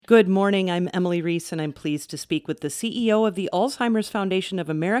Good morning. I'm Emily Reese, and I'm pleased to speak with the CEO of the Alzheimer's Foundation of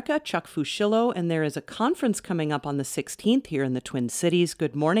America, Chuck Fuschillo. And there is a conference coming up on the 16th here in the Twin Cities.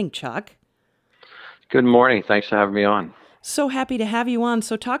 Good morning, Chuck. Good morning. Thanks for having me on. So happy to have you on.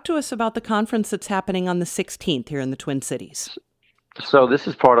 So talk to us about the conference that's happening on the 16th here in the Twin Cities. So, this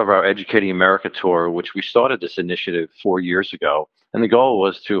is part of our Educating America tour, which we started this initiative 4 years ago. And the goal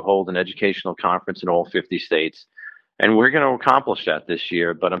was to hold an educational conference in all 50 states. And we're going to accomplish that this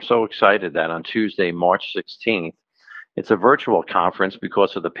year. But I'm so excited that on Tuesday, March 16th, it's a virtual conference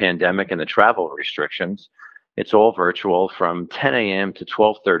because of the pandemic and the travel restrictions. It's all virtual from 10 a.m. to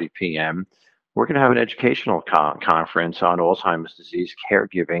 12:30 p.m. We're going to have an educational conference on Alzheimer's disease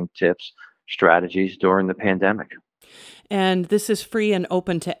caregiving tips, strategies during the pandemic. And this is free and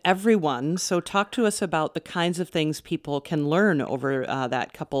open to everyone. So talk to us about the kinds of things people can learn over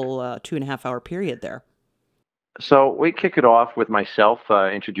that couple 2.5 hour period there. So we kick it off with myself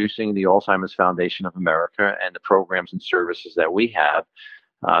introducing the Alzheimer's Foundation of America and the programs and services that we have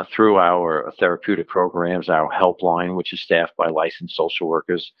through our therapeutic programs, our helpline, which is staffed by licensed social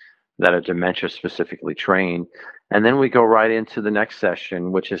workers that are dementia specifically trained. And then we go right into the next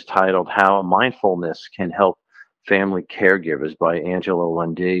session, which is titled How Mindfulness Can Help Family Caregivers by Angela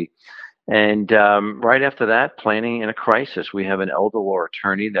Lundy. And right after that, planning in a crisis. We have an elder law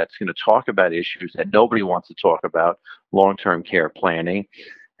attorney that's going to talk about issues that nobody wants to talk about, long-term care planning.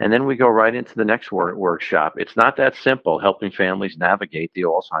 And then we go right into the next workshop. It's not that simple, helping families navigate the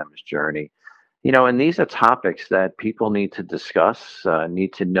Alzheimer's journey. And these are topics that people need to discuss,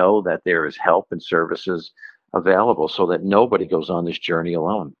 need to know that there is help and services available so that nobody goes on this journey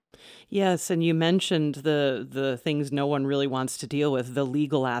alone. Yes, and you mentioned the things no one really wants to deal with, the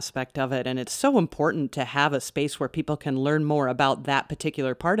legal aspect of it, and it's so important to have a space where people can learn more about that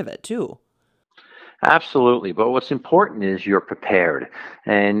particular part of it too. Absolutely. But what's important is you're prepared.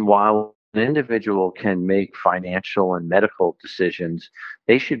 And while an individual can make financial and medical decisions,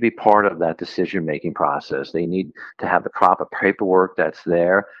 they should be part of that decision making process. They need to have the proper paperwork that's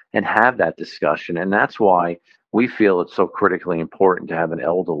there and have that discussion. And that's why we feel it's so critically important to have an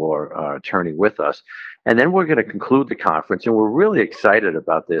elder law attorney with us. And then we're going to conclude the conference, and we're really excited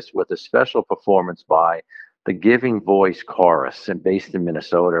about this with a special performance by the Giving Voice Chorus, and based in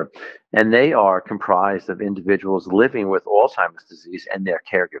Minnesota. And they are comprised of individuals living with Alzheimer's disease and their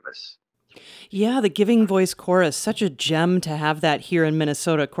caregivers. Yeah, the Giving Voice Chorus, such a gem to have that here in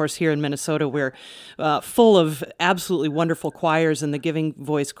Minnesota. Of course, here in Minnesota, we're full of absolutely wonderful choirs, and the Giving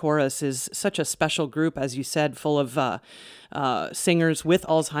Voice Chorus is such a special group, as you said, full of singers with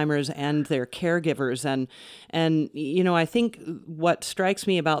Alzheimer's and their caregivers. And I think what strikes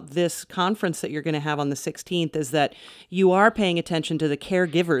me about this conference that you're going to have on the 16th is that you are paying attention to the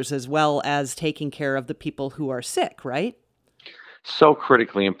caregivers as well as taking care of the people who are sick, right? So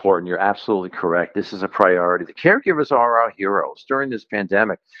critically important. You're absolutely correct. This is a priority. The caregivers are our heroes. During this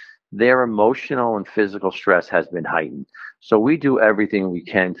pandemic, their emotional and physical stress has been heightened. So we do everything we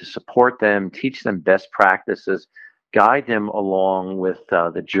can to support them, teach them best practices, guide them along with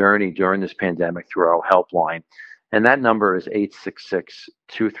the journey during this pandemic through our helpline. And that number is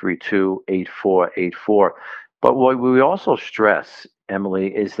 866-232-8484. But what we also stress,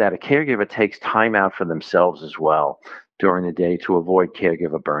 Emily, is that a caregiver takes time out for themselves as well during the day to avoid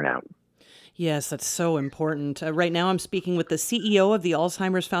caregiver burnout. Yes, that's so important. Right now, I'm speaking with the CEO of the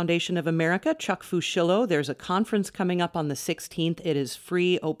Alzheimer's Foundation of America, Chuck Fuschillo. There's a conference coming up on the 16th. It is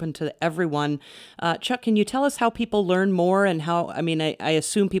free, open to everyone. Chuck, can you tell us how people learn more and how, I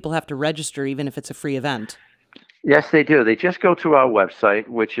assume people have to register even if it's a free event. Yes, they do. They just go to our website,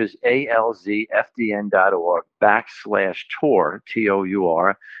 which is alzfdn.org/tour,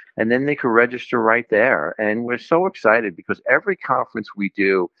 TOUR, and then they can register right there. And we're so excited because every conference we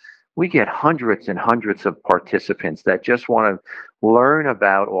do, we get hundreds and hundreds of participants that just want to learn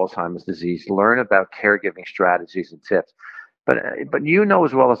about Alzheimer's disease, learn about caregiving strategies and tips. But you know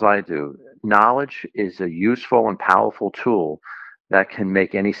as well as I do, knowledge is a useful and powerful tool that can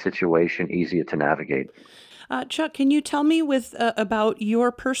make any situation easier to navigate. Chuck, can you tell me about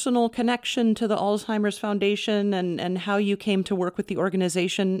your personal connection to the Alzheimer's Foundation and how you came to work with the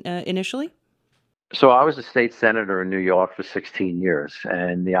organization initially? So I was a state senator in New York for 16 years,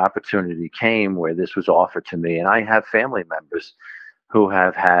 and the opportunity came where this was offered to me. And I have family members who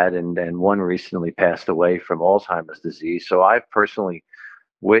have had, and one recently passed away from Alzheimer's disease. So I've personally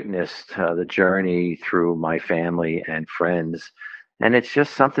witnessed the journey through my family and friends. And it's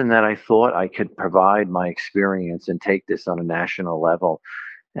just something that I thought I could provide my experience and take this on a national level.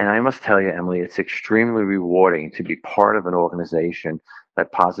 And I must tell you, Emily, it's extremely rewarding to be part of an organization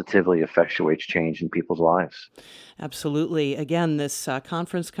that positively effectuates change in people's lives. Absolutely. Again, this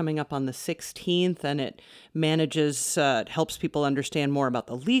conference coming up on the 16th, and it helps people understand more about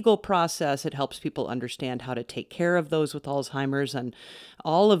the legal process. It helps people understand how to take care of those with Alzheimer's and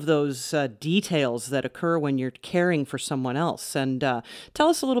all of those details that occur when you're caring for someone else. And tell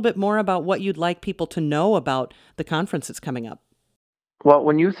us a little bit more about what you'd like people to know about the conference that's coming up. Well,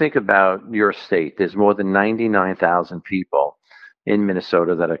 when you think about your state, there's more than 99,000 people in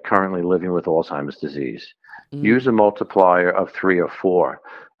Minnesota that are currently living with Alzheimer's disease. Use a Mm, multiplier of 3 or 4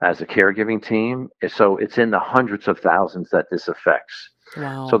 as a caregiving team. So it's in the hundreds of thousands that this affects. So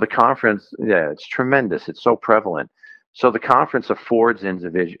wow. the conference, yeah, it's tremendous. It's so prevalent. So the conference affords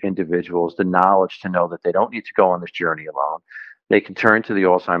individuals the knowledge to know that they don't need to go on this journey alone. They can turn to the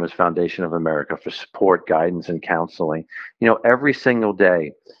Alzheimer's Foundation of America for support, guidance, and counseling. Every single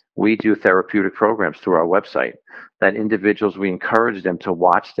day we do therapeutic programs through our website that individuals, we encourage them to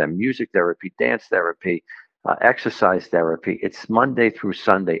watch them: music therapy, dance therapy, exercise therapy. It's Monday through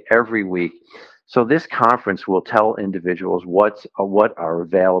Sunday every week. So this conference will tell individuals what are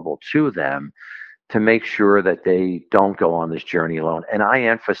available to them to make sure that they don't go on this journey alone. And I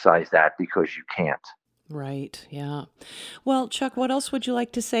emphasize that because you can't. Right. Yeah. Well, Chuck, what else would you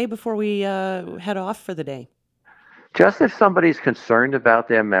like to say before we head off for the day? Just if somebody's concerned about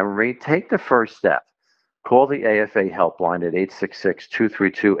their memory, take the first step. Call the AFA helpline at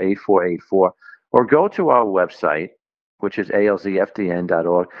 866-232-8484, or go to our website, which is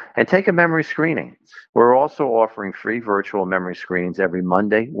alzfdn.org, and take a memory screening. We're also offering free virtual memory screenings every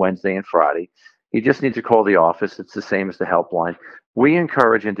Monday, Wednesday, and Friday. You just need to call the office. It's the same as the helpline. We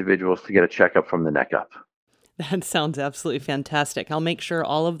encourage individuals to get a checkup from the neck up. That sounds absolutely fantastic. I'll make sure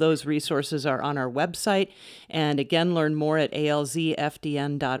all of those resources are on our website. And again, learn more at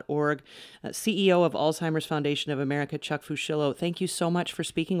alzfdn.org. CEO of Alzheimer's Foundation of America, Chuck Fuschillo, thank you so much for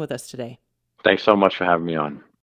speaking with us today. Thanks so much for having me on.